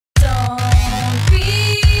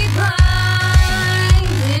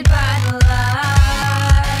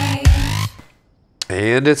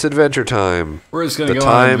And it's adventure time. We're just gonna go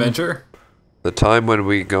on an adventure. The time when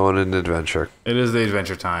we go on an adventure. It is the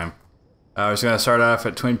adventure time. We're just gonna start off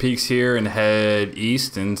at Twin Peaks here and head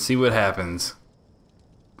east and see what happens.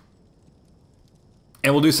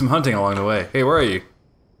 And we'll do some hunting along the way. Hey, where are you?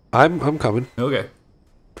 I'm coming. Okay.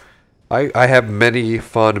 I have many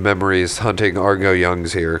fond memories hunting Argo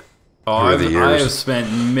Youngs here. Oh, I have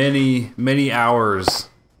spent many hours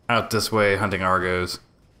out this way hunting Argos.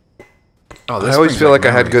 Oh, this I always feel like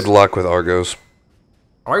memories. I had good luck with Argos.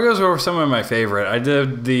 Argos were some of my favorite. I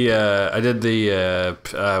did the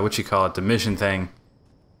what you call it, the mission thing.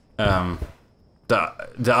 The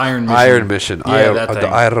Iron Mission. Iron Mission. Yeah, that thing.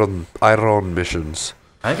 The Iron Missions.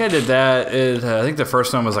 I think I did that. I think the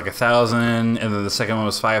first one was like 1,000, and then the second one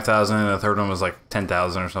was 5,000, and the third one was like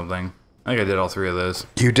 10,000 or something. I think I did all three of those.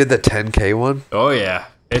 You did the 10K one? Oh yeah,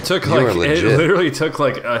 it took it literally took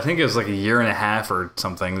like I think it was like a year and a half or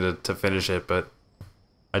something to finish it, but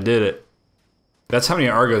I did it. That's how many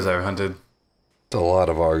Argos I've hunted. It's a lot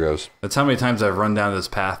of Argos. That's how many times I've run down this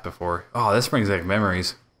path before. Oh, this brings back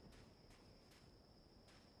memories.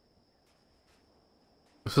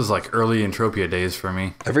 This was like early Entropia days for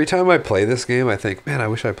me. Every time I play this game, I think, man, I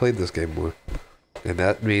wish I played this game more. And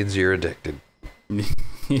that means you're addicted.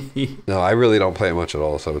 No, I really don't play it much at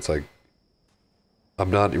all, so it's like,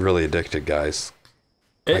 I'm not really addicted, guys.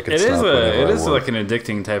 It is like an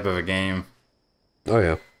addicting type of a game. Oh,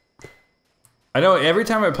 yeah. I know every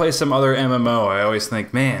time I play some other MMO, I always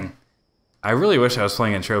think, man, I really wish I was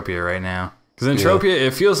playing Entropia right now. Because Entropia,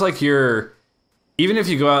 it feels like you're... Even if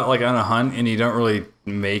you go out like on a hunt and you don't really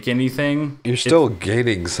make anything, you're still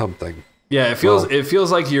gaining something. Yeah, it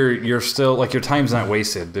feels like you're still like your time's not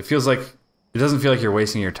wasted. It doesn't feel like you're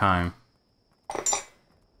wasting your time.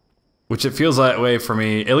 Which it feels that way for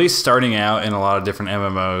me, at least starting out in a lot of different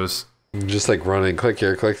MMOs. Just like running, click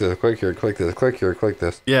here, click this, click here, click this, click here, click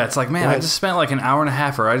this. Yeah, it's like, man, I just spent like an hour and a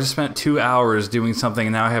half, or I just spent 2 hours doing something,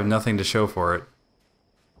 and now I have nothing to show for it.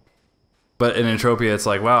 But in Entropia, it's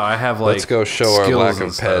like, wow, I have like. Let's go show our lack of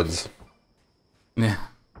peds. Yeah.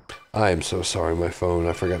 I am so sorry, my phone.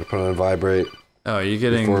 I forgot to put it on vibrate. Oh, are you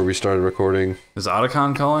getting? Before we started recording. Is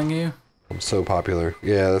Otacon calling you? I'm so popular.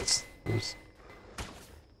 Yeah, that's.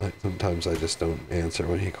 Sometimes I just don't answer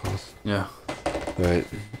when he calls. Yeah. Right.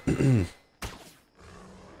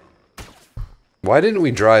 Why didn't we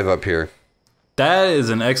drive up here? That is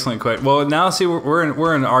an excellent question. Well, now see,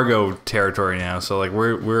 we're in Argo territory now, so like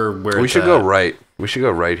we're where we should go right. We should go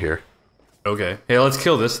right here. Okay. Hey, let's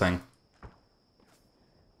kill this thing.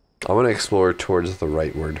 I want to explore towards the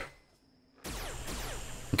rightward.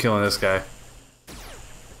 I'm killing this guy.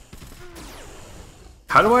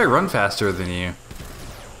 How do I run faster than you?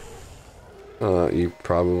 You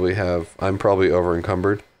probably have... I'm probably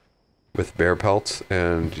over-encumbered with bear pelts,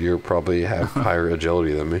 and you probably have higher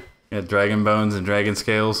agility than me. Yeah, dragon bones and dragon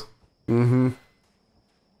scales. Mm-hmm.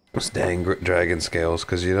 Those dang dragon scales,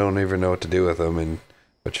 because you don't even know what to do with them,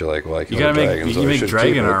 but you're like, well, I can you make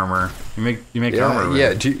dragon armor. You make armor.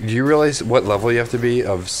 Yeah, do you realize what level you have to be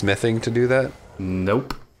of smithing to do that?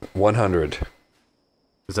 Nope. 100.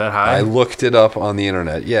 Is that high? I looked it up on the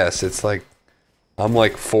internet. Yes, it's like... I'm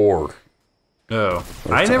like 4. Oh,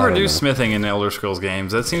 I never do smithing in Elder Scrolls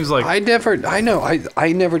games. That seems like I never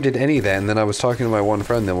did any of that. And then I was talking to my one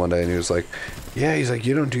friend then one day, and he was like, "Yeah," he's like,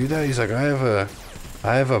 "You don't do that." He's like, "I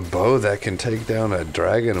have a bow that can take down a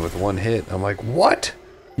dragon with one hit." I'm like, "What?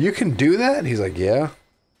 You can do that?" And he's like, "Yeah."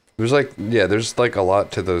 There's like a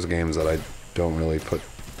lot to those games that I don't really put.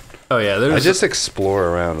 Oh yeah, I just explore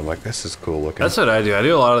around. I'm like, this is cool looking. That's what I do. I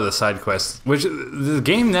do a lot of the side quests, which the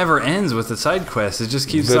game never ends with the side quests. It just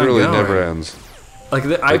keeps literally on going. Never ends. Like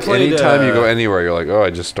I played. Anytime you go anywhere, you're like, oh, I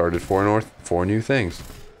just started 4 new things.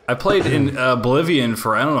 I played in Oblivion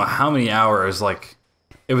for I don't know how many hours. Like,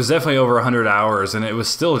 it was definitely over 100 hours, and it was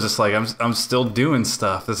still just like I'm still doing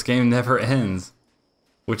stuff. This game never ends,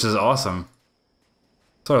 which is awesome.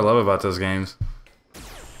 That's what I love about those games.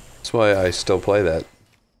 That's why I still play that.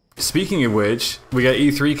 Speaking of which, we got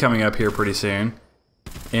E3 coming up here pretty soon,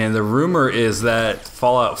 and the rumor is that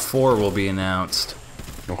Fallout 4 will be announced.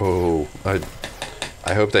 Oh,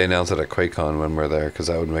 I hope they announce it at QuakeCon when we're there, because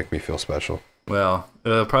that would make me feel special. Well,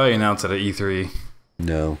 they'll probably announce it at E3.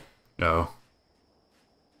 No. No.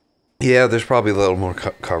 Yeah, there's probably a little more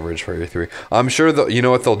coverage for E3. I'm sure you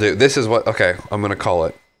know what they'll do. This is what... Okay, I'm going to call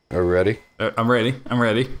it. Are we ready? I'm ready. I'm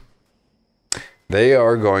ready. They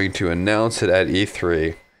are going to announce it at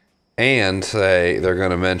E3 and say they're going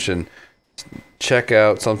to mention, check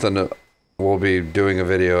out something that we'll be doing a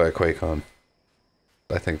video at QuakeCon.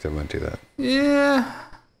 I think they might do that. Yeah.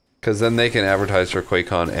 Because then they can advertise for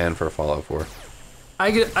QuakeCon and for Fallout 4.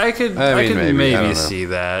 I could maybe. I don't know. see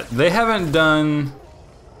that. They haven't done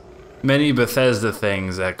many Bethesda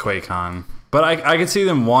things at QuakeCon, but I could see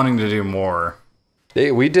them wanting to do more.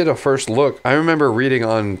 We did a first look. I remember reading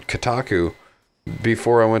on Kotaku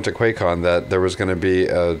before I went to QuakeCon that there was going to be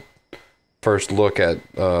a first look at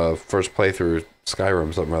first playthrough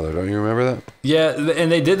Skyrim, something or other. Don't you remember that? Yeah,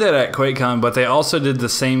 and they did that at QuakeCon, but they also did the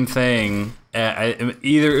same thing at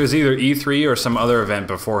either E3 or some other event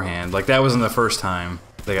beforehand. Like that wasn't the first time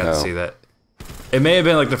they got to see that. It may have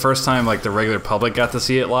been like the first time like the regular public got to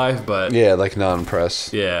see it live, but yeah, like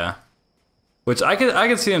non-press. Yeah. Which I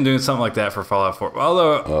could see them doing something like that for Fallout 4.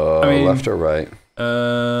 Although, I mean, left or right?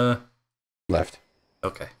 Left.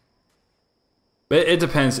 Okay. It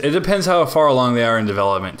depends. It depends how far along they are in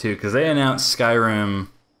development too, because they announced Skyrim.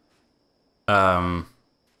 I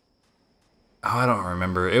don't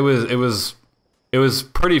remember. It was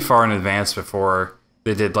pretty far in advance before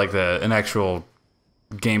they did like an actual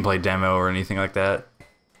gameplay demo or anything like that.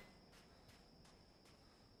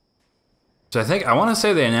 So I want to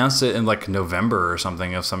say they announced it in like November or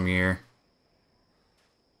something of some year.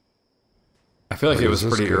 I feel like it was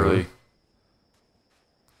pretty early.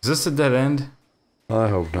 Is this a dead end? I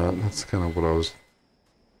hope not. That's kind of what I was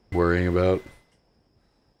worrying about.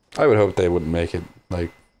 I would hope they wouldn't make it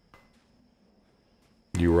like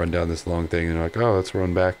you run down this long thing and you're like, oh, let's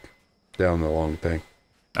run back down the long thing.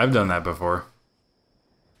 I've done that before.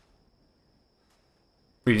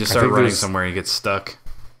 Where you just start running somewhere and you get stuck.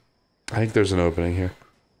 I think there's an opening here.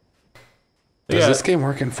 Does this game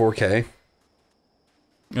work in 4K?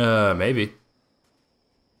 Maybe.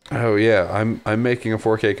 Oh yeah, I'm making a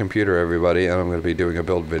 4K computer, everybody, and I'm going to be doing a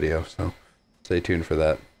build video, so stay tuned for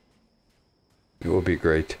that. It will be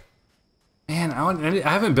great. Man, I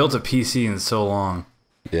haven't built a PC in so long.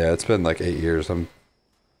 Yeah, it's been like 8 years. I'm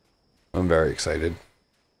very excited.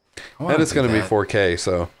 And it's going to be 4K,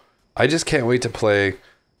 so I just can't wait to play.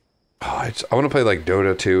 I want to play like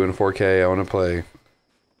Dota 2 in 4K. I want to play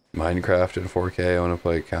Minecraft in 4K. I want to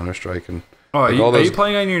play Counter-Strike and are you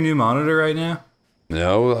playing on your new monitor right now?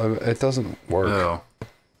 No, it doesn't work.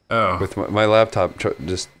 Oh. With my laptop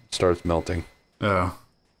just starts melting. Oh.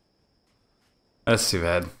 That's too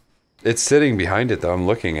bad. It's sitting behind it though. I'm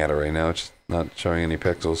looking at it right now. It's not showing any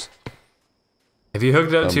pixels. Have you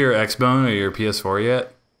hooked up to your Xbone or your PS4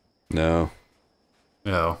 yet? No.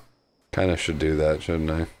 No. Kind of should do that, shouldn't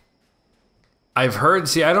I? I've heard.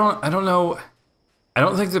 See, I don't know. I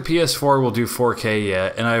don't think the PS4 will do 4K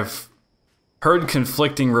yet, and I've heard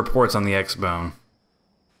conflicting reports on the Xbone.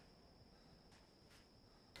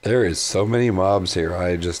 There is so many mobs here.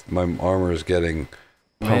 My armor is getting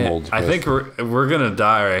pummeled. I think we're gonna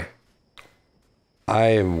die. I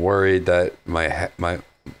am worried that I'm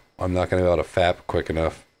not gonna be able to fap quick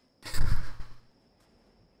enough.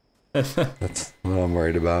 That's what I'm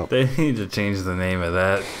worried about. They need to change the name of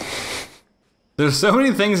that. There's so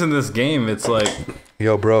many things in this game. It's like,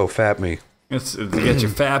 yo, bro, fap me. You got your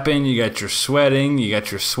fapping, you got your sweating, you got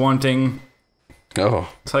your swunting.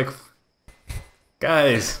 Oh, it's like,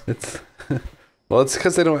 guys. It's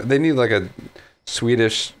because they need like a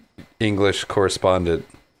Swedish English correspondent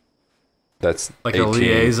that's like a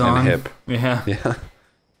liaison and hip. Yeah.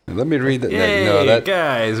 Let me read that. Hey,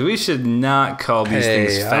 guys, we should not call these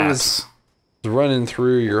things faps. I was running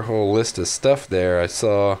through your whole list of stuff there. I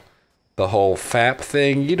saw the whole FAP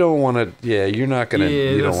thing. You don't want to. Yeah, you're not gonna.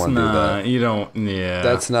 You don't want to do that. You don't. Yeah.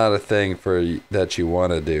 That's not a thing that you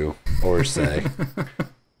want to do or say.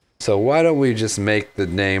 So why don't we just make the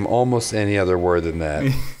name almost any other word than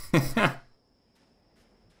that?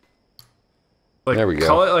 There we go.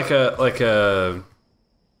 Call it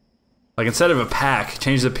like instead of a pack,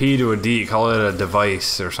 change the P to a D. Call it a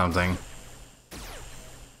device or something.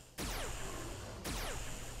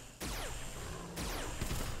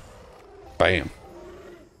 Bam.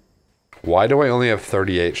 Why do I only have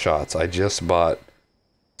 38 shots? I just bought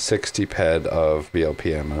 60 ped of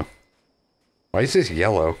BLP ammo. Why is this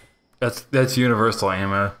yellow? That's universal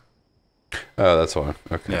ammo. Oh, that's why.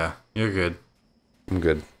 Okay. Yeah, you're good. I'm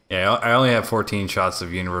good. Yeah, I only have 14 shots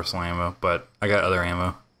of universal ammo, but I got other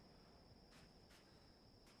ammo.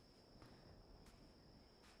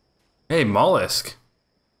 Hey, mollusk.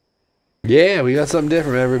 Yeah, we got something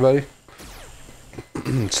different, everybody.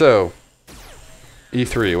 So,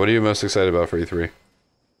 E3, what are you most excited about for E3?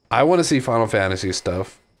 I want to see Final Fantasy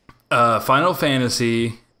stuff. Final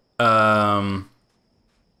Fantasy, Fallout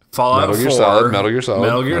Metal Gear 4, Solid, Metal Gear Solid.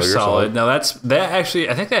 Metal Gear Solid. Now that actually,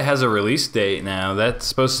 I think that has a release date now. That's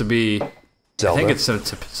supposed to be Zelda. I think it's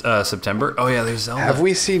September. Oh yeah, there's Zelda. Have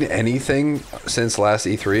we seen anything since last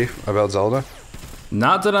E3 about Zelda?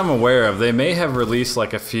 Not that I'm aware of. They may have released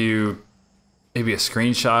like a few maybe a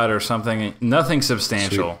screenshot or something. Nothing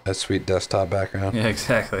substantial. A sweet desktop background. Yeah,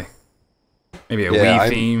 exactly. Maybe a Yeah, Wii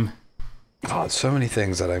theme. Oh, so many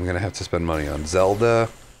things that I'm gonna have to spend money on. Zelda,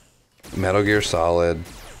 Metal Gear Solid.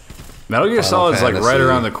 Metal Gear Solid is like right Fantasy.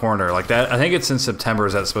 around the corner. Like that, I think it's in September.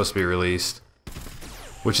 Is that supposed to be released?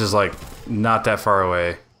 Which is like not that far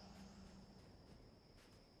away.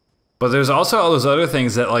 But there's also all those other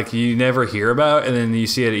things that like you never hear about, and then you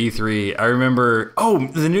see it at E3. I remember,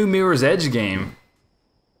 the new Mirror's Edge game.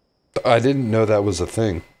 I didn't know that was a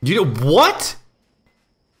thing. You know what?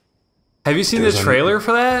 Have you seen the trailer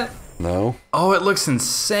for that? No. Oh, it looks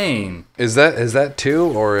insane. Is that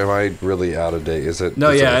 2, or am I really out of date? Is it? No,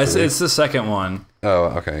 is it yeah, a it's 3? it's the second one. Oh,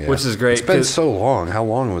 okay, yeah. Which is great, It's been 'cause- so long. How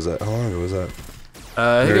long was that? How long ago was that?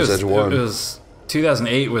 I think Mirror's Edge 1. it was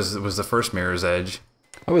 2008 was the first Mirror's Edge.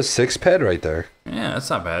 That was 6 ped right there. Yeah, that's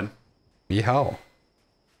not bad. Yeehaw.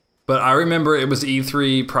 But I remember it was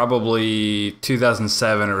E3 probably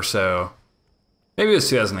 2007 or so. Maybe it was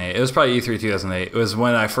 2008. It was probably E3 2008. It was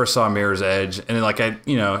when I first saw Mirror's Edge, and like I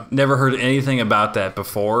never heard anything about that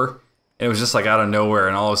before. It was just like out of nowhere,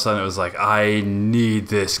 and all of a sudden it was like, I need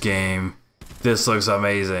this game. This looks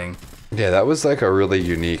amazing. Yeah, that was like a really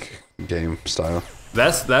unique game style.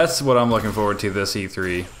 That's what I'm looking forward to this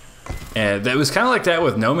E3. And it was kind of like that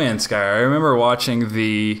with No Man's Sky. I remember watching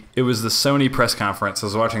it was the Sony press conference. I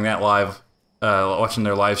was watching that live, watching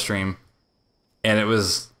their live stream, and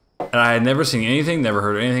I had never seen anything, never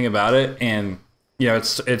heard anything about it, and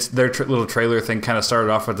it's their little trailer thing kind of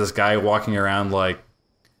started off with this guy walking around like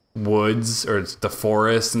woods or it's the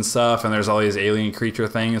forest and stuff, and there's all these alien creature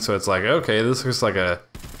things. So it's like, okay, this looks like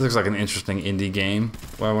an interesting indie game.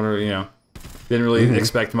 Well, I wonder, didn't really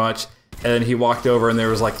expect much. And then he walked over, and there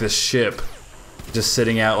was like this ship just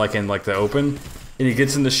sitting out like in like the open, and he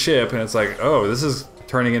gets in the ship, and it's like, oh, this is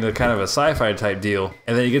turning into kind of a sci-fi type deal.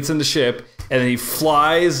 And then he gets in the ship, and then he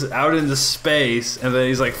flies out into space, and then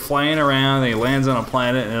he's like flying around, and he lands on a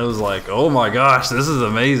planet, and it was like, oh my gosh, this is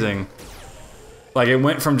amazing. Like it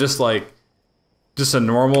went from just a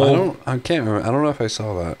normal. I can't remember. I don't know if I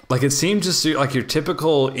saw that. Like it seemed just like your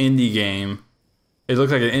typical indie game. It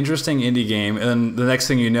looked like an interesting indie game, and then the next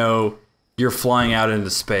thing you know, you're flying out into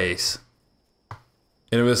space.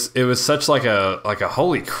 And it was such like a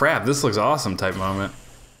holy crap, this looks awesome type moment.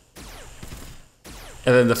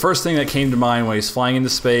 And then the first thing that came to mind when he's flying into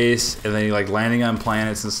space and then he like landing on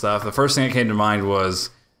planets and stuff, the first thing that came to mind was,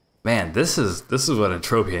 man, this is what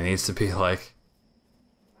Entropia needs to be like.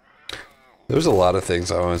 There's a lot of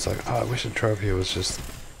things I was like, oh, I wish Entropia was just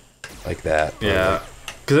like that. Yeah.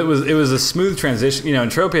 Because it was a smooth transition.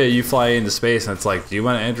 Entropia, you fly into space, and it's like, do you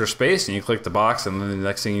want to enter space? And you click the box, and then the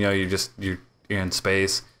next thing you know, you're in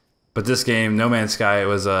space. But this game, No Man's Sky, it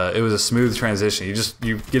was a smooth transition.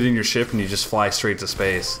 You get in your ship and you just fly straight to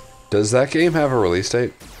space. Does that game have a release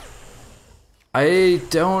date? I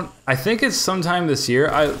think it's sometime this year.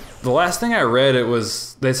 The last thing I read,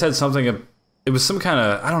 they said something. It was some kind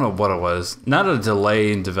of, I don't know what it was. Not a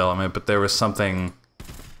delay in development, but there was something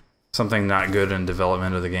not good in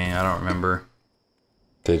development of the game. I don't remember.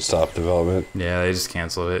 They'd stop development. Yeah, they just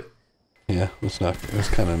canceled it. Yeah, it was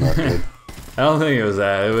kind of not good. I don't think it was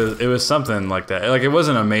that. It was something like that. Like it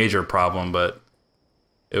wasn't a major problem, but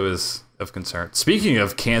it was of concern. Speaking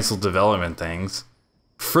of canceled development things,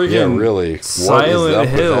 friggin' Yeah, really. Silent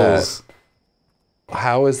Hills.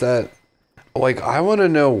 How is that? Like, I want to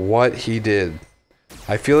know what he did.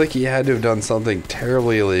 I feel like he had to have done something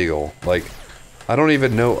terribly illegal. Like, I don't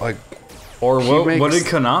even know. Like, or what did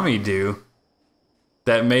Konami do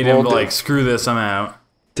that made him like screw this? I'm out.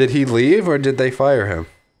 Did he leave or did they fire him?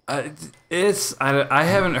 I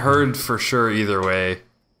haven't heard for sure either way.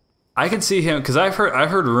 I could see him because I've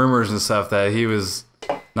heard rumors and stuff that he was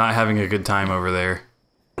not having a good time over there.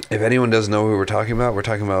 If anyone doesn't know who we're talking about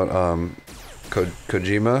Kojima,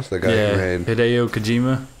 the guy who made Hideo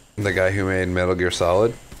Kojima, the guy who made Metal Gear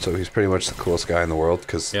Solid. So he's pretty much the coolest guy in the world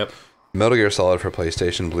because yep. Metal Gear Solid for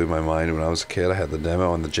PlayStation blew my mind when I was a kid. I had the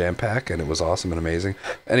demo and the jam pack, and it was awesome and amazing.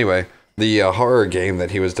 Anyway, the horror game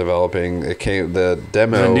that he was developing, the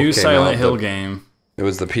demo. The new came Silent out, Hill game. It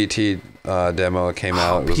was the PT demo. It came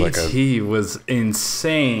out. It was PT was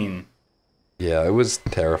insane. Yeah, it was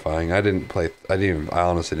terrifying. I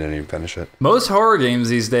honestly didn't even finish it. Most horror games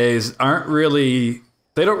these days aren't really.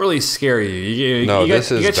 They don't really scare you. You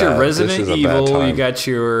got your Resident Evil. You got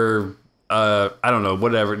your I don't know,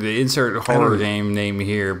 whatever. The insert horror game name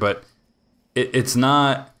here, but it's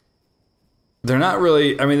not. They're not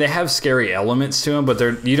really. I mean, they have scary elements to them, but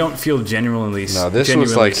you don't feel genuinely. No, this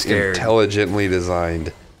was like scared. Intelligently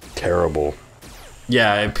designed, terrible.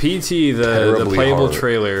 Yeah, PT the playable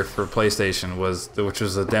trailer for PlayStation which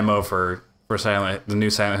was a demo for for the new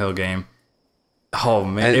Silent Hill game. Oh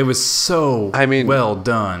man, it was so well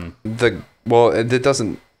done. It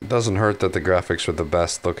doesn't hurt that the graphics were the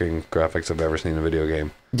best looking graphics I've ever seen in a video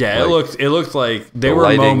game. Yeah, it looked like there were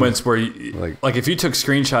lighting, moments where like if you took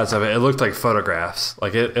screenshots of it, it looked like photographs.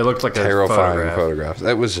 Like it looked like terrifying photographs.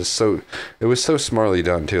 It was so smartly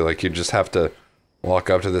done too. Like you just have to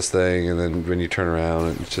walk up to this thing, and then when you turn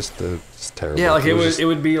around, it's just terrible. Yeah, like it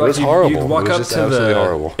would be like it was horrible. You'd walk it was up just to absolutely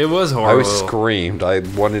horrible. It was horrible. I screamed. I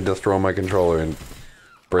wanted to throw my controller and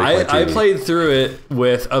break my TV. I played through it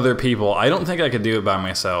with other people. I don't think I could do it by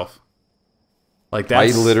myself. Like I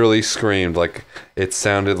literally screamed. Like it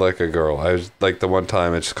sounded like a girl. I was like the one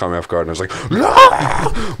time it just caught me off guard, and I was like,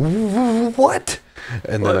 ah! What?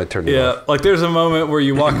 And then I turned it off. Like there's a moment where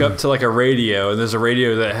you walk up to like a radio, and there's a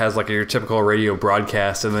radio that has like your typical radio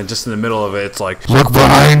broadcast, and then just in the middle of it, it's like, look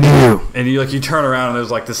behind you, and you turn around, and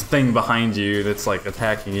there's like this thing behind you that's like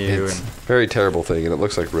attacking you. It's a very terrible thing, and it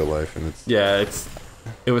looks like real life, and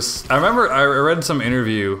it was. I remember I read some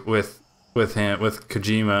interview with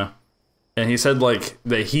Kojima, and he said like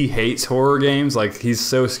that he hates horror games, like he's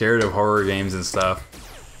so scared of horror games and stuff.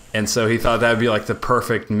 And so he thought that would be like the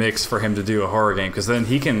perfect mix for him to do a horror game, because then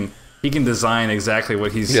he can design exactly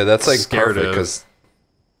what he's that's like scared perfect,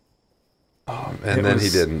 of. He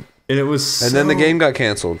didn't. And it was then the game got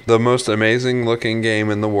canceled. The most amazing looking game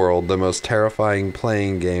in the world, the most terrifying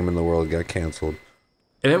playing game in the world got canceled.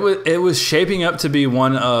 And it was shaping up to be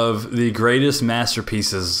one of the greatest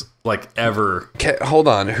masterpieces like ever. Hold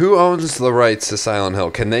on, who owns the rights to Silent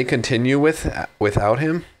Hill? Can they continue without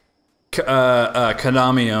him?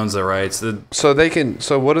 Konami owns the rights. So they can.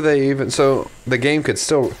 So what do they even? So the game could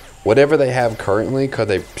still, whatever they have currently, could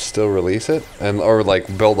they still release it or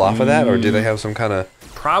like build off of that, or do they have some kind of?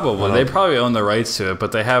 Probably. They probably own the rights to it,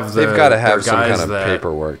 but they have they've got to have some kind of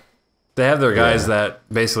paperwork. They have their guys that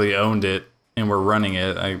basically owned it and were running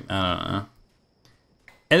it. I don't know.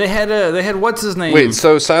 And they had what's his name? Wait,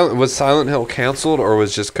 so was Silent Hill canceled, or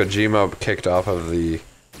was just Kojima kicked off of the?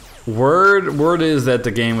 Word is that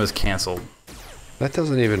the game was canceled. That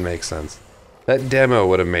doesn't even make sense. That demo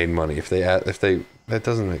would have made money if they that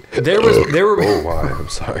doesn't make. There were. Oh, why? I'm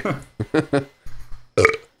sorry.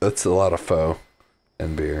 That's a lot of pho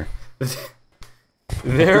and beer.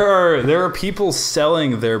 There are people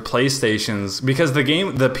selling their PlayStations because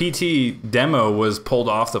the PT demo was pulled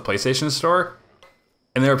off the PlayStation Store,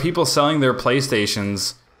 and there are people selling their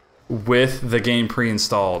PlayStations with the game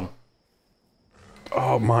pre-installed.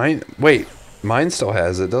 Oh, mine still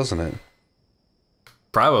has it, doesn't it?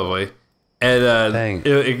 Probably. And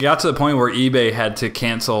it got to the point where eBay had to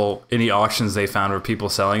cancel any auctions they found with people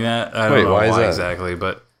selling that. I don't know why exactly,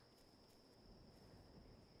 but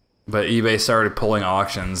eBay started pulling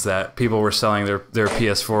auctions that people were selling their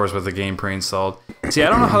PS4s with the game pre-installed. See, I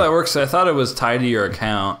don't know how that works. I thought it was tied to your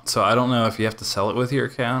account, so I don't know if you have to sell it with your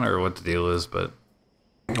account or what the deal is, but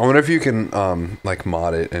I wonder if you can like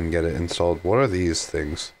mod it and get it installed. What are these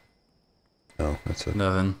things? Oh, that's it.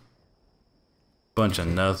 Nothing. Bunch of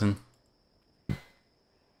nothing.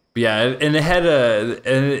 Yeah, and it had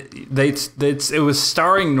it was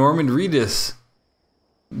starring Norman Reedus.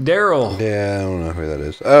 Daryl. Yeah, I don't know who that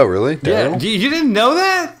is. Oh, really? Daryl? Yeah, you didn't know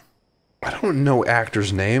that? I don't know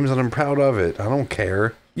actors' names, and I'm proud of it. I don't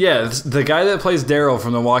care. Yeah, the guy that plays Daryl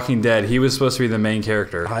from The Walking Dead, he was supposed to be the main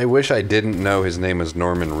character. I wish I didn't know his name was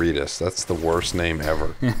Norman Reedus. That's the worst name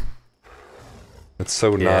ever. It's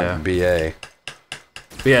so not BA.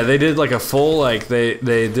 Yeah, they did like a full they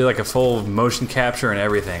did like a full motion capture and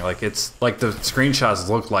everything. Like it's like the screenshots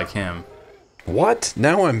looked like him. What?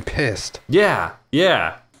 Now I'm pissed. Yeah.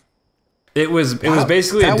 It was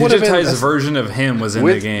basically a digitized version of him was in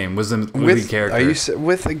the game. Was the lead character. Are you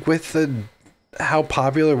with the how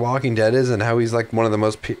popular Walking Dead is and how he's like one of the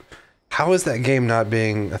most how is that game not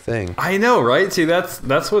being a thing? I know, right? See, that's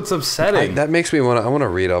what's upsetting. That makes me want to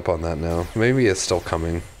read up on that now. Maybe it's still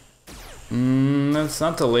coming. That's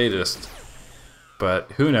not the latest.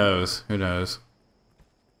 But who knows? Who knows?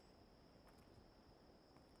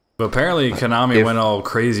 But apparently Konami went all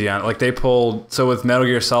crazy on it. Like they pulled with Metal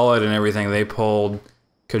Gear Solid and everything, they pulled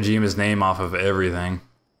Kojima's name off of everything.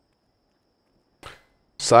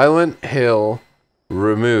 Silent Hill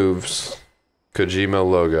removes Kojima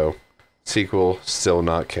logo. Sequel still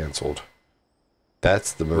not canceled.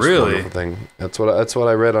 That's the most wonderful thing. That's what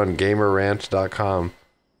I read on GamerRant.com.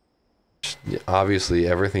 Obviously,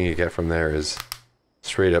 everything you get from there is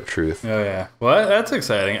straight up truth. Oh yeah, well that's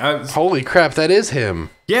exciting. Holy crap, that is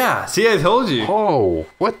him. Yeah, see, I told you. Oh,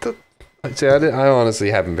 what the? See, I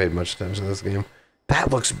honestly haven't paid much attention to this game.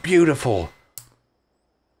 That looks beautiful.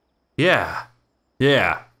 Yeah.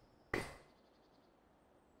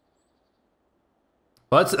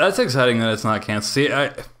 Well, that's exciting that it's not canceled. See,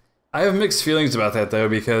 I have mixed feelings about that though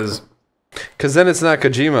because then it's not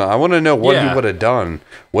Kojima. I want to know what he would have done.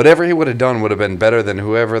 Whatever he would have done would have been better than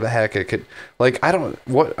whoever the heck it could. Like I don't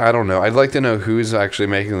know. I'd like to know who's actually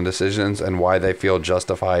making the decisions and why they feel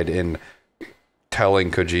justified in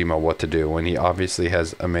telling Kojima what to do when he obviously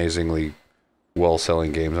has amazingly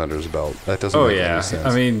well-selling games under his belt. That doesn't make any sense.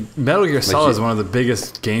 I mean, Metal Gear Solid is one of the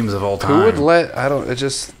biggest games of all time. Who would let?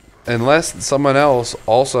 Unless someone else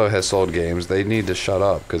also has sold games, they need to shut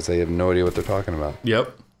up because they have no idea what they're talking about.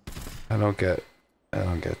 Yep. I don't get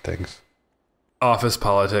things. Office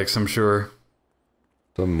politics, I'm sure.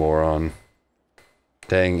 The moron.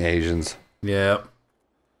 Dang Asians. Yep.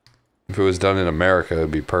 If it was done in America,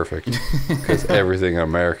 it'd be perfect. Because everything in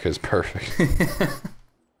America is perfect.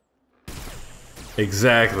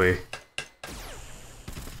 Exactly.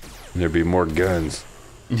 There'd be more guns.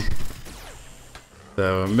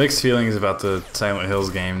 So, mixed feelings about the Silent Hills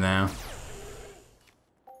game now.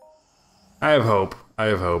 I have hope,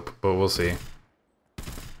 but we'll see.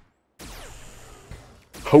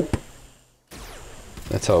 Hope.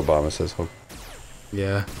 That's how Obama says hope.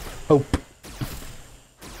 Yeah. Hope.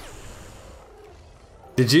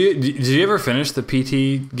 Did you ever finish the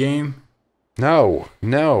PT game? No,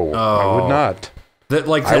 I would not. That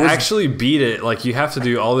actually beat it, like you have to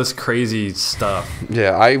do all this crazy stuff.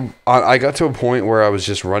 Yeah, I got to a point where I was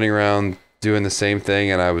just running around doing the same thing,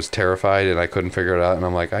 and I was terrified, and I couldn't figure it out, and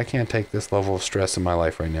I'm like, I can't take this level of stress in my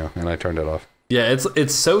life right now, and I turned it off. Yeah,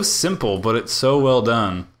 it's so simple, but it's so well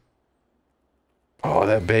done. Oh,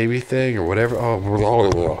 that baby thing or whatever. Oh, blah, blah,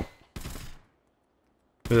 blah.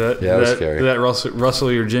 That was scary. Did that rustle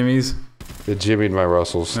your jimmies? It jimmied my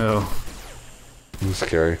Russells. Oh. It was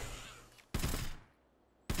scary.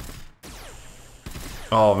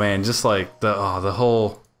 Oh man, just like the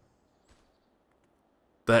whole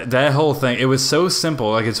that whole thing. It was so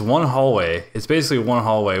simple. Like it's one hallway. It's basically one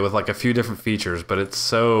hallway with like a few different features, but it's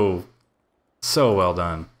so well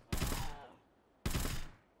done.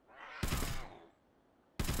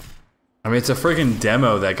 I mean, it's a freaking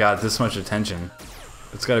demo that got this much attention.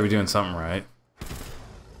 It's got to be doing something right.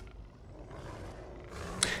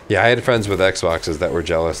 Yeah, I had friends with Xboxes that were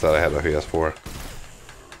jealous that I had a PS4.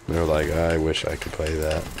 They were like, I wish I could play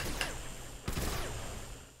that.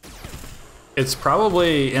 It's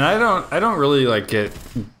probably, and I don't really like get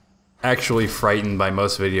actually frightened by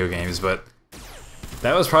most video games, but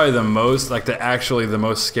that was probably the most, like the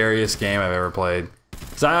most scariest game I've ever played.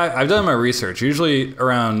 So I've done my research. Usually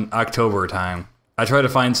around October time, I try to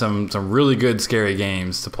find some really good scary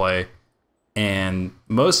games to play, and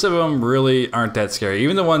most of them really aren't that scary.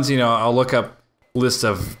 Even the ones, I'll look up lists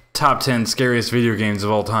of top 10 scariest video games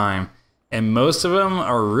of all time, and most of them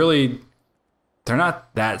are really, they're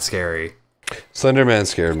not that scary. Slender Man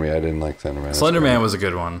scared me. I didn't like Slender Man. Slender Man was a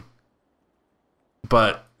good one,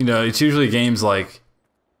 but it's usually games like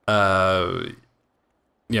Resident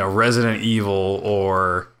Evil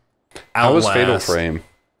or Outlast. How was Fatal Frame?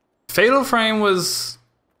 Fatal Frame was,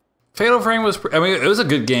 I mean, it was a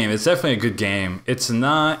good game. It's definitely a good game.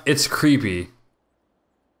 It's creepy.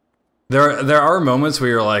 There are moments where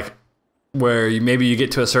you're like, maybe you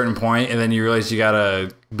get to a certain point and then you realize you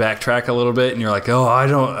gotta backtrack a little bit and you're like, oh, I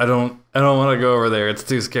don't want to go over there. It's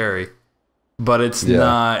too scary. But it's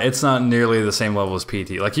not nearly the same level as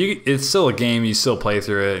PT. Like it's still a game. You still play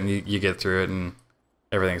through it and you get through it and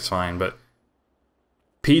everything's fine. But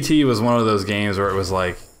PT was one of those games where it was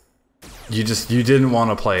like, you didn't want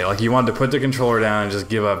to play. Like you wanted to put the controller down and just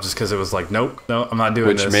give up just because it was like, nope, no, I'm not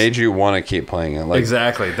doing this. Which made you want to keep playing it. Like,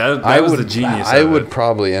 exactly. That was the genius I of it. would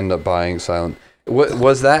probably end up buying Silent.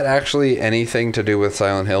 Was that actually anything to do with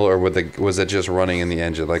Silent Hill, or was it just running in the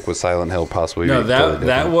engine? Like was Silent Hill possibly? No,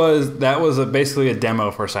 that was basically a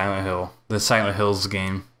demo for Silent Hill, the Silent Hills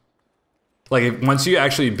game. Like once you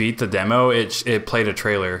actually beat the demo, it played a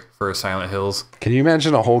trailer for Silent Hills. Can you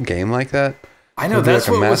imagine a whole game like that? I know, that's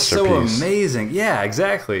like what was so amazing. Yeah,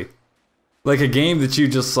 exactly. Like a game that you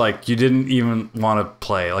just like you didn't even want to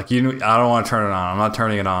play. Like I don't want to turn it on. I'm not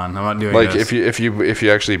turning it on. I'm not doing like this. if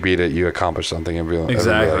you actually beat it, you accomplish something and be like,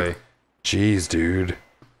 exactly. Like, jeez, dude,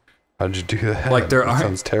 how'd you do that? Like that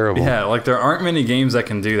sounds terrible. Yeah, like there aren't many games that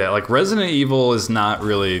can do that. Like Resident Evil is not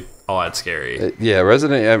really all that scary.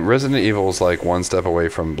 Resident Evil is like one step away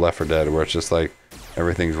from Left 4 Dead, where it's just like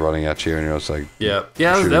everything's running at you and you're just like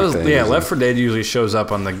Left 4 Dead usually shows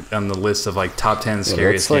up on the list of like top 10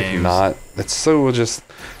 scariest games. It's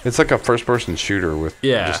like a first person shooter with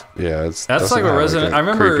that's like a Resident. I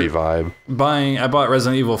remember creepy vibe. I bought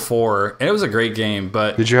Resident Evil 4 and it was a great game,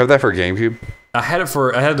 but did you have that for GameCube? I had the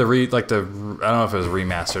I don't know if it was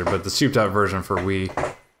remastered, but the souped out version for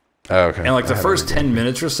Wii. Oh, okay. And like the I first haven't 10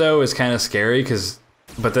 minutes or so is kind of scary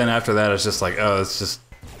but then after that it's just like, oh, it's just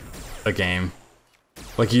a game.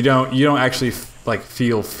 Like you don't actually like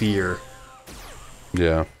feel fear.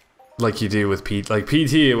 Yeah. Like you do with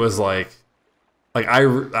PT. It was like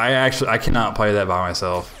I cannot play that by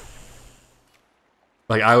myself.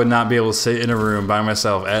 Like I would not be able to sit in a room by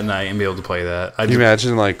myself at night and be able to play that. Can you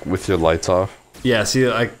imagine like with your lights off? Yeah, see,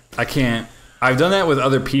 I can't. I've done that with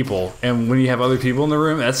other people, and when you have other people in the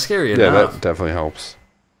room, that's scary Yeah, enough. that definitely helps.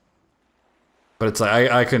 But it's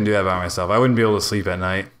like I couldn't do that by myself. I wouldn't be able to sleep at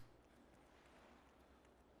night.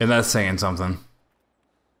 And that's saying something.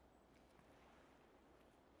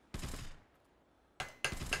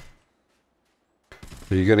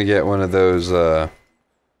 Are you gonna get one of those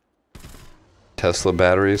Tesla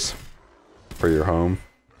batteries for your home?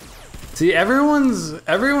 See,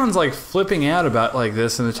 everyone's like flipping out about like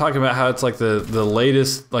this, and they're talking about how it's like the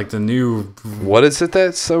latest, like the new. What is it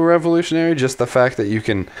that's so revolutionary? Just the fact that you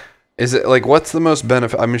can. Is it like what's the most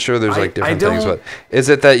benefit? I'm sure there's like different things, but is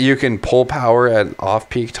it that you can pull power at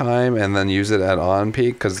off-peak time and then use it at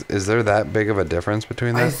on-peak? Because is there that big of a difference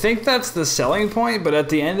between that? I think that's the selling point, but at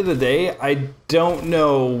the end of the day, I don't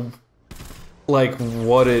know like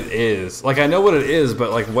what it is. Like I know what it is,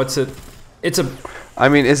 but like what's it? It's a. I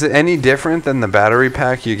mean, is it any different than the battery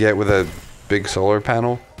pack you get with a big solar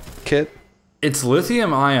panel kit? It's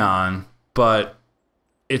lithium ion, but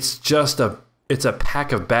it's just it's a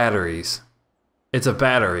pack of batteries. It's a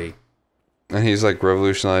battery. And he's like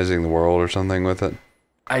revolutionizing the world or something with it.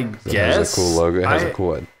 I It guess. has a cool logo. It has a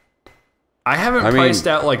cool one. I haven't priced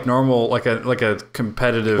out like normal, like a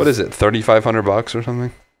competitive. What is it? $3,500 or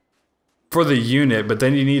something? For the unit, but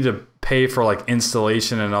then you need to pay for like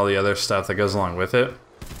installation and all the other stuff that goes along with it.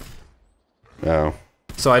 Oh.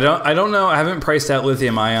 So I don't know. I haven't priced out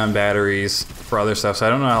lithium ion batteries for other stuff, so I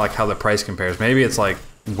don't know like how the price compares. Maybe it's like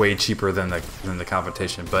way cheaper than the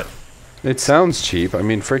competition, but It sounds cheap. I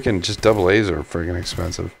mean, freaking just AA's are freaking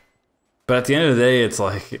expensive. But at the end of the day, it's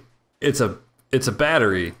like it's a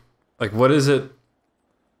battery. Like what is it?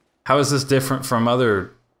 How is this different from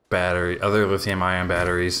other lithium ion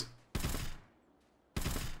batteries?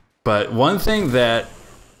 But one thing that,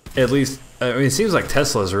 at least, I mean, it seems like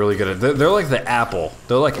Tesla is really good at. They're like the Apple.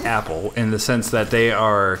 They're like Apple in the sense that they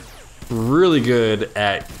are really good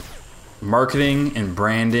at marketing and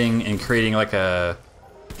branding and creating like a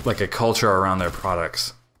culture around their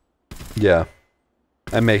products. Yeah.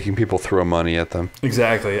 And making people throw money at them.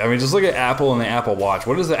 Exactly. I mean, just look at Apple and the Apple Watch.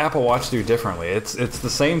 What does the Apple Watch do differently? It's the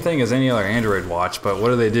same thing as any other Android watch, but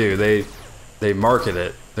what do? They market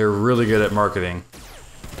it. They're really good at marketing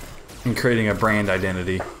and creating a brand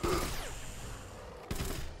identity.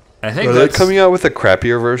 I think Are they coming out with a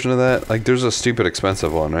crappier version of that? Like, there's a stupid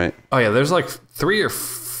expensive one, right? Oh yeah, there's like three or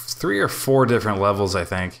four different levels, I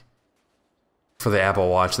think, for the Apple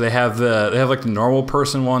Watch. They have like the normal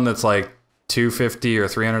person one that's like $250 or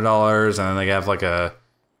 $300, and then they have like a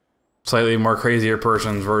slightly more crazier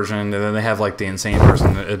person's version, and then they have like the insane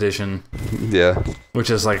person edition. Yeah. Which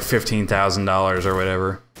is like $15,000 or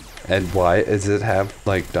whatever. And why? Does it have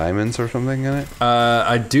like diamonds or something in it?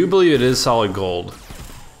 I do believe it is solid gold.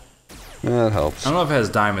 Yeah, that helps. I don't know if it has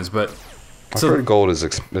diamonds, but I've heard gold is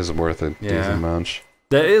worth a decent amount.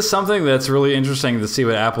 That is something that's really interesting to see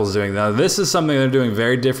what Apple's doing. Now, this is something they're doing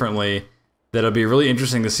very differently that'll be really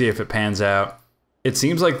interesting to see if it pans out. It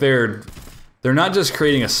seems like they're not just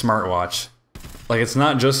creating a smartwatch. Like, it's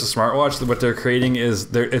not just a smartwatch. What they're creating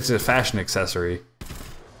is it's a fashion accessory.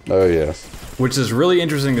 Oh, yes. Which is really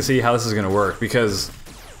interesting to see how this is going to work because,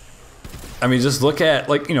 I mean, just look at,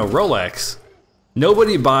 like, you know, Rolex.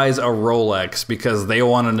 Nobody buys a Rolex because they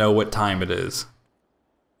want to know what time it is.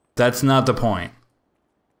 That's not the point.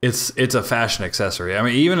 It's a fashion accessory. I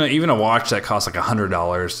mean, even a watch that costs like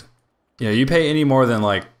 $100. You know, you pay any more than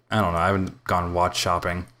like, I don't know, I haven't gone watch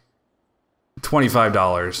shopping.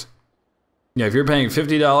 $25. You know, if you're paying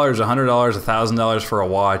 $50, $100, $1,000 for a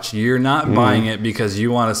watch, you're not buying it because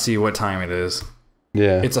you want to see what time it is.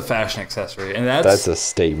 Yeah. It's a fashion accessory, and that's a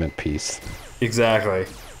statement piece. Exactly.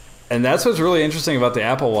 And that's what's really interesting about the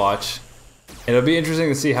Apple Watch. It'll be interesting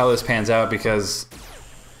to see how this pans out because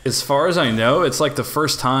as far as I know, it's like the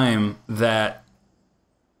first time that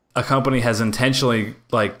a company has intentionally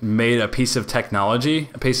like made a piece of technology,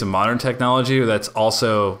 a piece of modern technology that's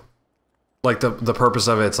also like the purpose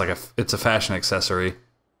of it's like it's a fashion accessory.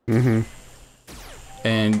 Mm-hmm.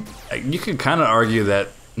 And you could kind of argue that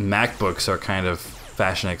MacBooks are kind of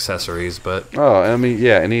fashion accessories, but I mean,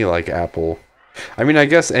 yeah, any like Apple. I mean, I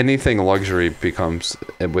guess anything luxury becomes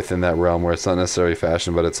within that realm where it's not necessarily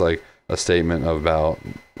fashion, but it's like a statement about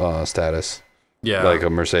status. Yeah, like a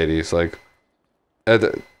Mercedes. Like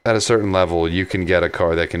at a certain level, you can get a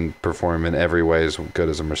car that can perform in every way as good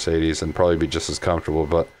as a Mercedes and probably be just as comfortable,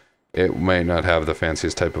 but it may not have the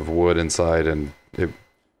fanciest type of wood inside, and it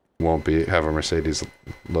won't have a Mercedes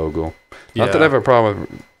logo. Yeah. Not that I have a problem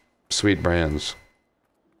with sweet brands.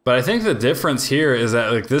 But I think the difference here is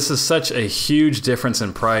that like this is such a huge difference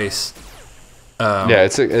in price. Yeah,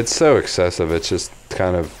 it's so excessive. It's just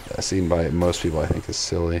kind of seen by most people, I think, is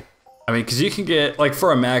silly. I mean, because you can get, like,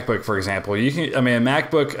 for a MacBook, for example, you can, I mean, a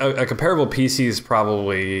MacBook, a comparable PC is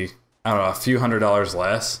probably, I don't know, a few $100s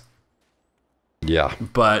less. Yeah.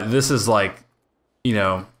 But this is like, you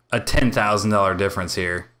know, a $10,000 difference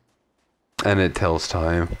here. And it tells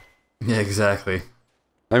time. Yeah, exactly.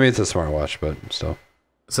 I mean, it's a smartwatch, but still.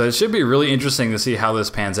 So it should be really interesting to see how this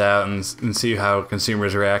pans out and see how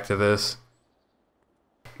consumers react to this.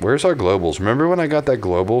 Where's our globals? Remember when I got that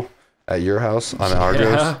global at your house on Argos?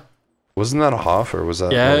 Yeah. Wasn't that a Hoff or was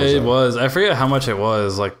that? Yeah, was it that? was. I forget how much it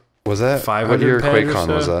was. Like, was that 500 what year peg or QuakeCon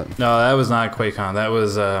so? was that? No, that was not QuakeCon. That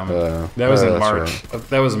was in March. Right.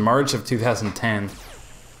 That was March of 2010.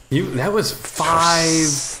 That was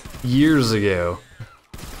 5 years ago.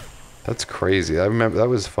 That's crazy. I remember that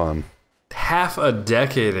was fun. Half a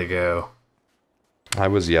decade ago. I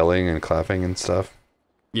was yelling and clapping and stuff.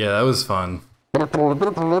 Yeah, that was fun. What?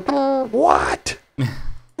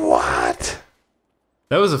 What?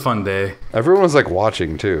 That was a fun day. Everyone was like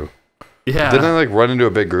watching too. Yeah. Didn't I like run into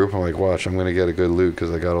a big group? I'm like, watch, I'm gonna get a good loot because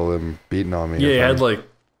I got all them beating on me. Yeah, you had like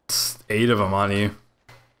 8 of them on you.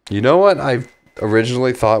 You know what I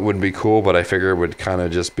originally thought would be cool, but I figured would kind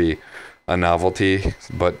of just be a novelty.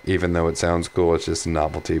 But even though it sounds cool, it's just a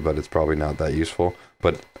novelty, but it's probably not that useful.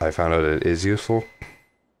 But I found out it is useful.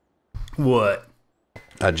 What?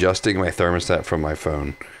 Adjusting my thermostat from my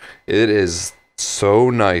phone. It is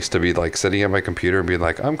so nice to be like sitting at my computer and being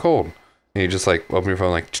like, I'm cold. And you just like open your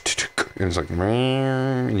phone like, and it's like,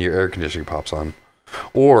 and your air conditioning pops on.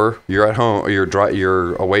 Or you're at home, or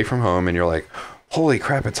you're away from home and you're like, holy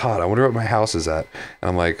crap, it's hot. I wonder what my house is at. And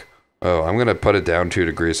I'm like, oh, I'm going to put it down 2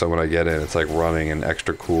 degrees so when I get in, it's like running and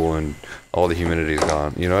extra cool and all the humidity's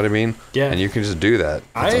gone. You know what I mean? Yeah. And you can just do that.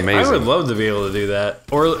 It's amazing. I would love to be able to do that.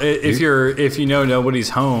 Or if you know nobody's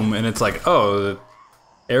home and it's like, oh, the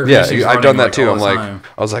air conditioning's I've done that like too. all I'm the like, time.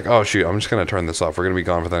 I was like, oh shoot, I'm just going to turn this off. We're going to be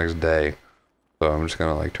gone for the next day. So I'm just going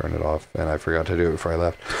to like turn it off. And I forgot to do it before I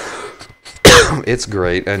left. It's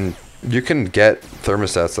great. And you can get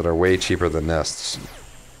thermostats that are way cheaper than Nests.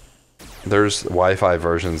 There's Wi-Fi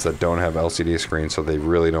versions that don't have LCD screens, so they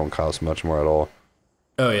really don't cost much more at all.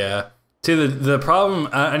 Oh yeah. See, the problem,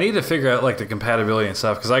 I need to figure out like the compatibility and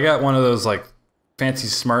stuff, because I got one of those like fancy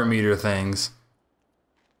smart meter things,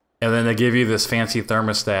 and then they give you this fancy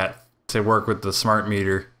thermostat to work with the smart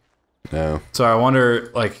meter. No. So I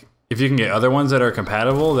wonder like if you can get other ones that are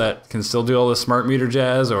compatible that can still do all the smart meter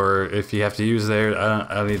jazz, or if you have to use theirs.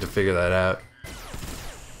 I need to figure that out.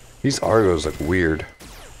 These Argos look weird.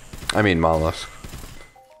 I mean, Mollusk.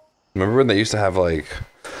 Remember when they used to have like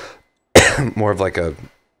more of like a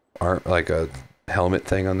helmet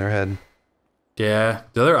thing on their head? Yeah.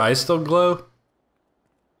 Do their eyes still glow?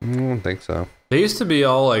 I don't think so. They used to be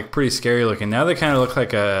all like pretty scary looking. Now they kind of look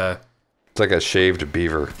like It's like a shaved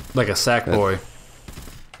beaver. like a sack boy.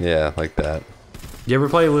 Yeah, like that. You ever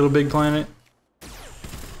play Little Big Planet?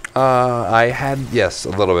 I had, yes, a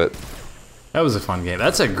little bit. That was a fun game.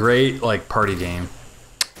 That's a great like party game.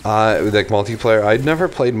 Like multiplayer. I'd never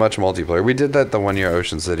played much multiplayer. We did that the one year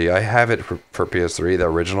Ocean City. I have it for PS3, the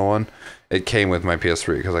original one. It came with my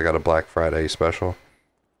PS3 because I got a Black Friday special.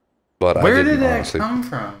 But Where did that come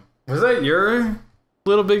from? Was that your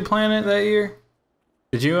Little Big Planet that year?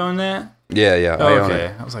 Did you own that? Yeah, yeah. Oh, I own okay.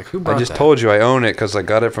 it. I was like, who brought I just that? told you I own it because I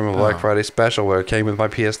got it from a Black Oh. Friday special where it came with my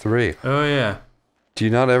PS3. Oh yeah. Do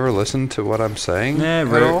you not ever listen to what I'm saying? Nah,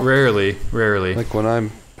 at all? rarely. Like when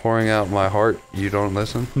I'm pouring out my heart, you don't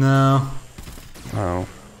listen? No. Oh.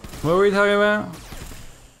 What were we talking about?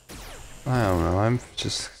 I don't know. I'm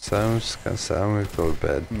just kind of sad. I'm gonna go to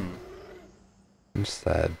bed. I'm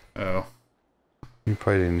sad. Oh. You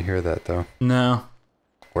probably didn't hear that though. No.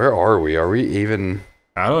 Where are we? Are we even?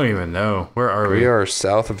 I don't even know. Where are we? We are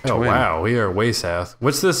south of Twin. Oh wow, we are way south.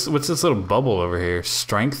 What's this little bubble over here?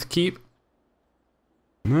 Strength keep?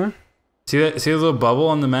 Huh? See that? See the little bubble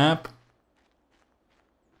on the map?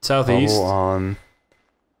 Southeast.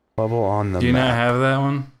 Bubble on the Do you map. not have that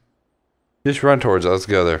one? Just run towards it. Let's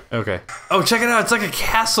go there. Okay. Oh, check it out. It's like a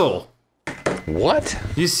castle. What?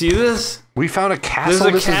 You see this? We found a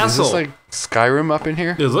castle. There's a castle. Is this like Skyrim up in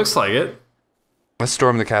here? It looks like it. Let's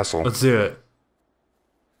storm the castle. Let's do it.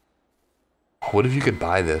 What if you could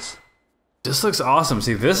buy this? This looks awesome.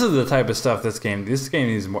 See, this is the type of stuff this game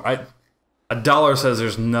needs more. $1 says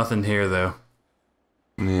there's nothing here though.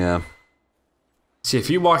 Yeah. See, if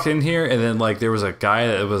you walked in here and then like there was a guy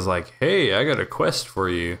that was like, "Hey, I got a quest for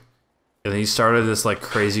you," and then he started this like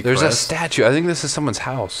crazy There's quest. a statue. I think this is someone's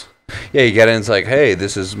house. Yeah, you get in. It's like, hey,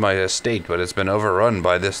 this is my estate, but it's been overrun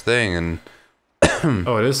by this thing, and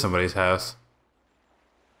Oh, it is somebody's house.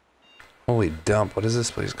 holy dump! What does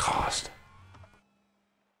this place cost?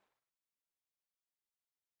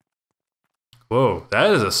 Whoa,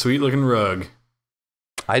 that is a sweet looking rug.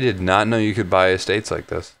 I did not know you could buy estates like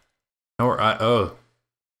this. Oh,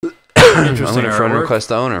 I'm interesting gonna friend artwork. request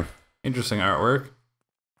the owner. Interesting artwork.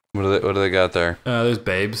 What do they got there? There's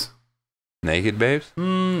babes. Naked babes?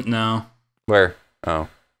 No. Where? Oh,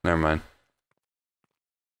 never mind.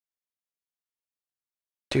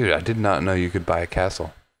 Dude, I did not know you could buy a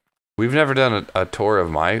castle. We've never done a tour of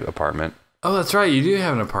my apartment. Oh, that's right. You do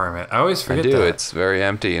have an apartment. I always forget I do. that. It's very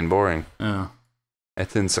empty and boring. Oh,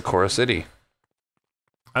 It's in Sakura City.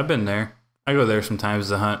 I've been there. I go there sometimes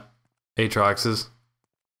to hunt Aatroxes.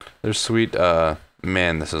 There's sweet,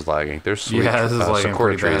 man, this is lagging. There's sweet Yeah, this is lagging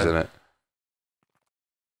Sakura pretty trees bad. in it.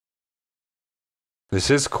 This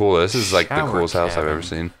is cool. This is like the Shower coolest house I've ever cabin.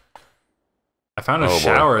 seen. I found a Oh, boy.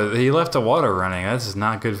 shower. He left the water running. That's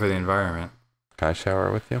not good for the environment. Can I shower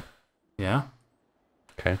with you? Yeah?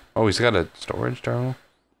 Okay. Oh, he's got a storage terminal.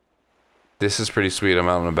 This is pretty sweet. I'm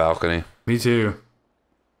out on a balcony. Me too.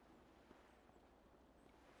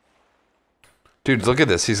 Dude, look at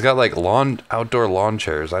this. He's got like outdoor lawn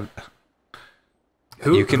chairs.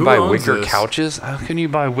 You can who buy owns wicker this? couches? How can you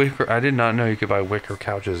buy wicker? I did not know you could buy wicker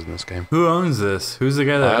couches in this game. Who owns this? Who's the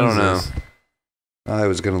guy that I owns don't know. this? I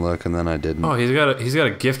was gonna look and then I didn't. Oh, he's got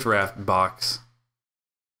a gift wrap box.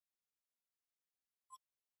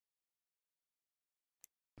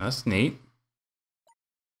 That's neat.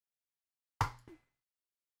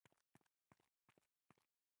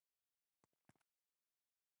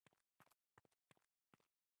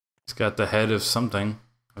 It's got the head of something,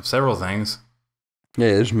 of several things.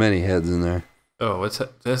 Yeah, there's many heads in there. Oh,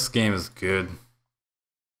 this game is good.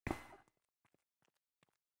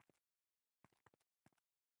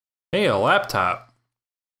 Hey, a laptop.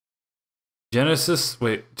 Genesis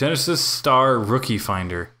Star Rookie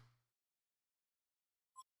Finder.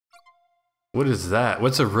 What is that?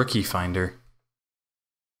 What's a rookie finder?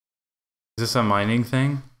 Is this a mining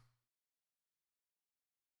thing?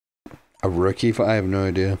 A rookie? I have no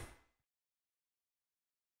idea.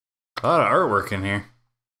 A lot of artwork in here.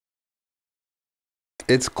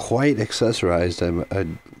 It's quite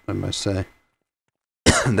accessorized, I must say.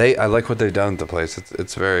 I like what they've done with the place.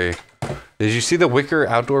 It's very. Did you see the wicker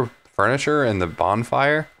outdoor furniture and the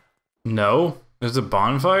bonfire? No? There's a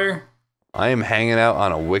bonfire? I am hanging out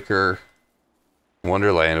on a wicker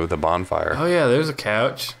wonderland with a bonfire. Oh yeah, there's a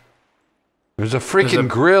couch. There's a freaking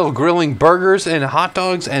grill grilling burgers and hot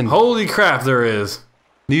dogs and. Holy crap, there is.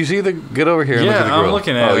 Do you see the? Get over here and look Yeah, at the grill. I'm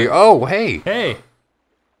looking at it. Oh, hey. Hey.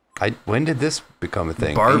 When did this become a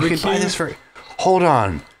thing? Barbecue? You can buy this for. Hold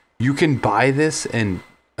on. You can buy this and.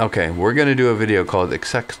 Okay, we're gonna do a video called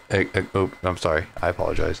oh, I'm sorry. I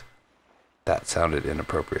apologize. That sounded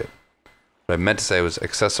inappropriate. What I meant to say was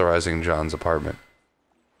accessorizing John's apartment.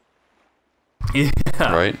 Yeah.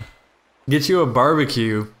 Right? Get you a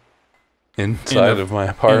barbecue. Inside of my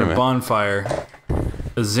And apartment. a bonfire.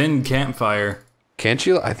 A Zen campfire. Can't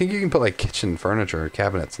you? I think you can put like kitchen furniture,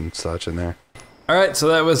 cabinets, and such in there. Alright, so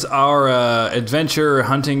that was our adventure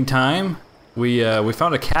hunting time. We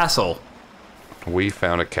found a castle. We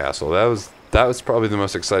found a castle. That was probably the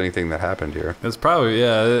most exciting thing that happened here. It's probably,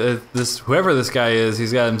 yeah, whoever this guy is,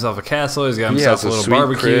 he's got himself a castle, he's got himself He has a little sweet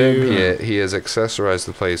barbecue. crib. He has accessorized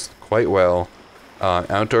the place quite well.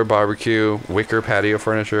 Outdoor barbecue, wicker patio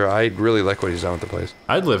furniture. I really like what he's done with the place.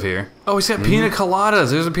 I'd live here. Oh, he's got pina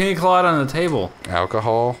coladas. There's a pina colada on the table.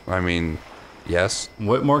 Alcohol, I mean, yes.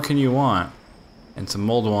 What more can you want? And some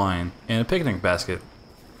mulled wine. And a picnic basket.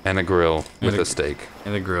 And a grill with a- a steak.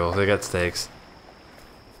 And a grill. They got steaks.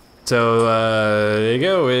 So, there you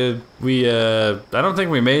go. I don't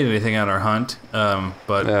think we made anything on our hunt.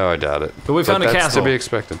 But No, I doubt it. But we found a that's castle. to be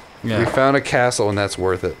expected. Yeah. We found a castle, and that's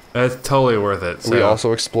worth it. that's totally worth it. So. We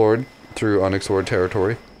also explored through unexplored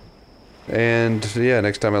territory. And yeah,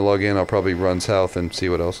 next time I log in, I'll probably run south and see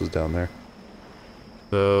what else is down there.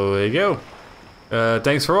 So, there you go.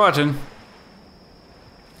 Thanks for watching.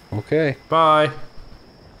 Okay. Bye.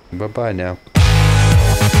 Bye-bye now.